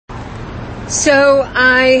So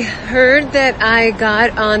I heard that I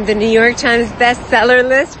got on the New York Times bestseller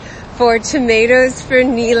list for Tomatoes for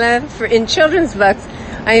Neela in children's books.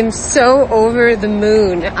 I am so over the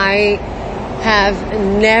moon. I have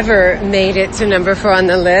never made it to number 4 on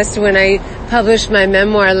the list. When I published my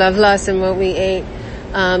memoir, Love, Loss, and What We Ate,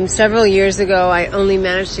 several years ago, I only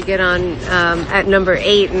managed to get on at number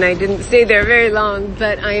 8, and I didn't stay there very long,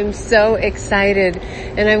 but I am so excited.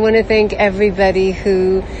 And I want to thank everybody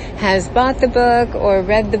who has bought the book or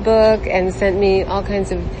read the book and sent me all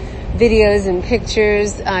kinds of videos and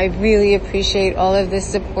pictures. I really appreciate all of this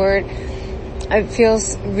support. It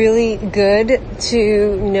feels really good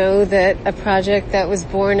to know that a project that was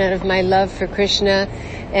born out of my love for Krishna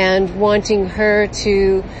and wanting her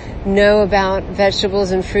to know about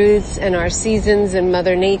vegetables and fruits and our seasons and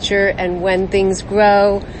Mother Nature and when things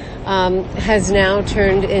grow has now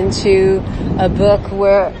turned into a book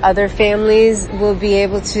where other families will be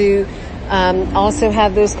able to also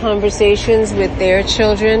have those conversations with their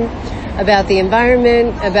children about the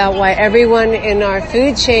environment, about why everyone in our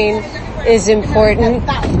food chain is important,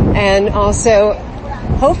 and also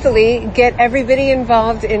hopefully get everybody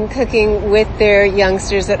involved in cooking with their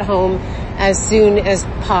youngsters at home as soon as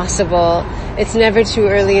possible. It's never too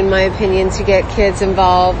early, in my opinion, to get kids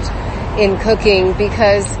involved in cooking,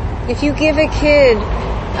 because if you give a kid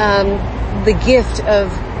the gift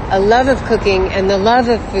of a love of cooking and the love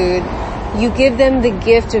of food, you give them the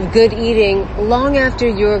gift of good eating long after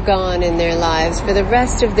you're gone in their lives, for the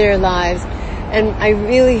rest of their lives. And I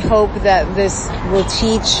really hope that this will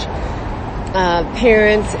teach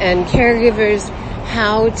parents and caregivers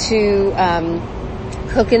how to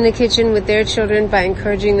cook in the kitchen with their children by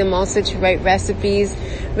encouraging them also to write recipes.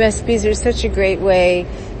 Recipes are such a great way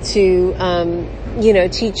to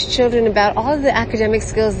teach children about all of the academic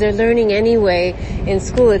skills they're learning anyway in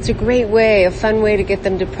school. It's a great way, a fun way to get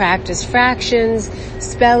them to practice fractions,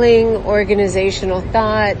 spelling, organizational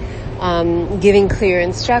thought, giving clear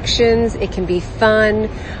instructions. It can be fun.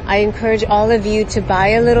 I encourage all of you to buy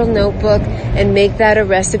a little notebook and make that a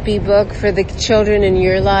recipe book for the children in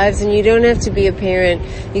your lives. And you don't have to be a parent.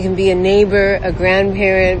 You can be a neighbor, a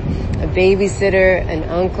grandparent, a babysitter, an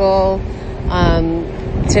uncle,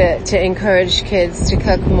 to encourage kids to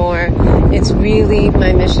cook more. It's really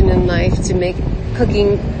my mission in life to make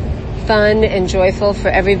cooking fun and joyful for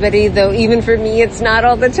everybody, though even for me it's not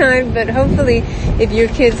all the time. But hopefully if your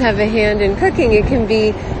kids have a hand in cooking, it can be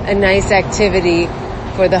a nice activity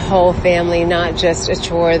for the whole family, not just a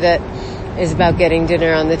chore that is about getting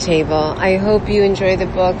dinner on the table. I hope you enjoy the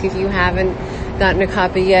book. If you haven't gotten a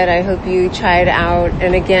copy yet, I hope you try it out.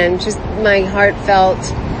 And again, just my heartfelt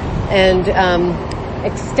and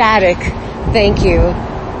ecstatic thank you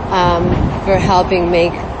for helping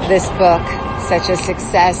make this book such a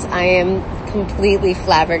success. I am completely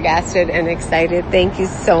flabbergasted and excited. Thank you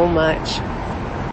so much.